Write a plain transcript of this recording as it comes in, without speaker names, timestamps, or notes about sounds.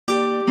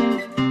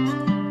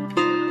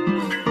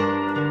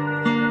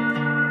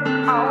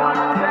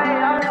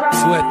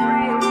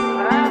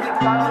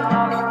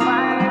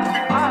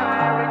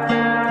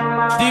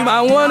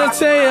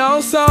tell you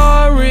I'm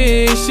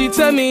sorry. She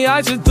tell me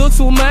I just do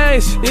too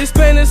much. It's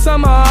pain inside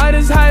my heart,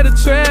 it's hard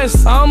to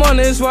trust. I'm on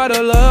this road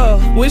of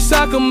love. Wish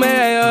I could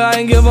marry her, I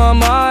ain't give her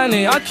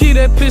money. I keep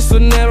that pistol,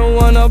 never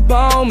run up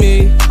on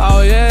me.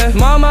 Oh yeah,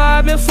 mama,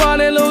 I've been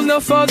falling, losing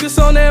the focus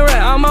on that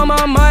rap. I'm on my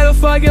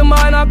motherfucking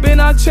mind, I've been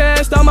out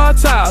chest on my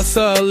top.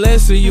 So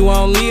listen, you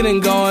won't lead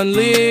and go and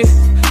leave.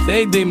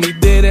 They did me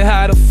dirty,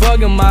 how the fuck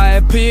am I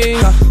at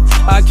peace?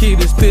 I keep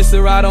this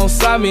pistol right on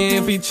side me.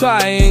 If he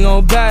try, he ain't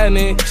gon' bite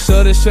me.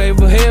 Shut it straight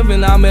for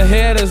heaven. I'm in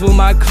headers with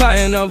my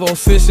client. I'm on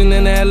fishing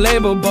in that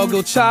label,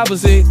 Bogo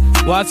choppers it.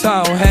 Watch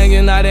how I'm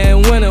hanging out there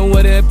in winter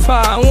with that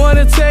pot. I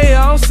wanna tell you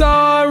I'm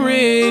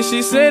sorry.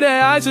 She said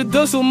that I should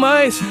do so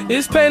much.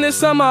 It's pain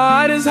inside my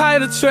heart, it's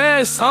hard to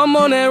trust. I'm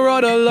on that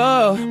road of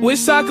love.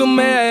 Wish I could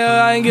marry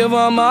her, I ain't give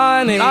her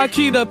money. I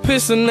keep the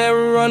pistol,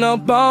 never run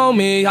up on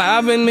me.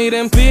 I've been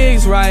meeting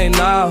pigs right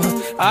now.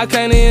 I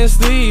can't even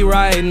sleep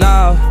right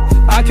now.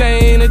 I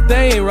can't even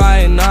think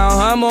right now.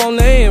 I'm on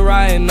it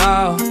right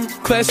now.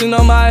 Clutching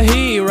on my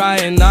heat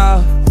right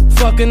now.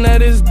 Fucking at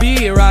this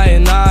beat right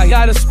now.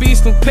 Got a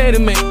speech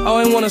impediment.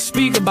 I ain't wanna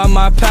speak about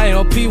my pain.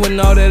 Or people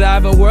know that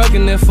I've been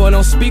working there for.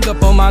 Don't speak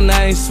up on my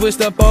name.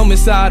 Switched up on me,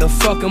 so how the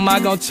fuck am I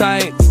gon'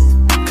 change?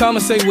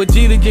 Conversate with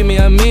G to give me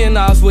 $1 million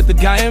with the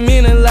guy in me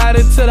and light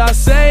it till I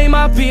say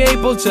my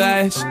people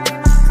change.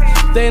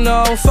 They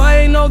know if I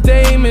ain't no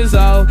demons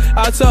out.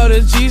 I told her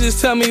Jesus,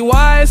 tell me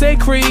why is they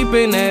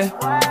creeping there?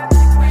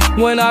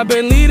 When I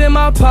been leading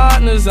my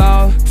partners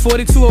out.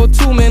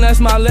 4202, man, that's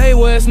my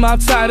label, it's my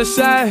title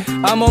shine.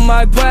 I'm on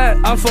my back,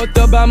 I'm fucked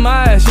up by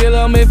my ass. She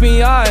love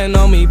me eyeing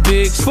on me,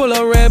 bitch. Full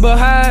of red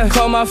behind.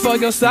 Call my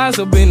fucking size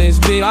up in this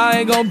bitch. I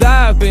ain't gon'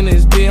 die up in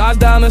this bitch. I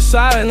down the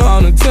side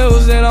on the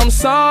tills and I'm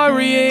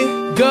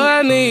sorry.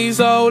 God needs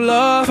old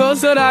love.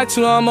 Close to that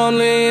you, I'm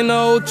only in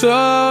no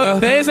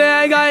drug. They say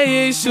I got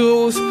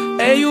issues,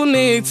 and you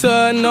need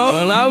to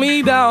know. Allow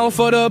me down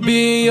for the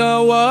being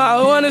your world.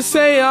 I wanna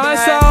say I'm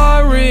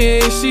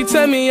sorry. She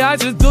tell me I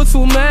just do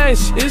too much.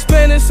 It's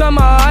pain inside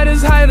my heart,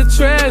 it's hard to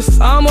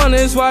trust. I'm on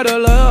this road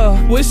of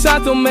love. Wish I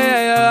could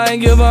marry her, I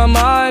ain't give her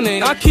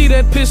money. I keep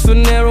that pistol,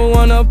 never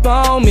run up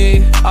on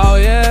me. Oh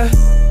yeah.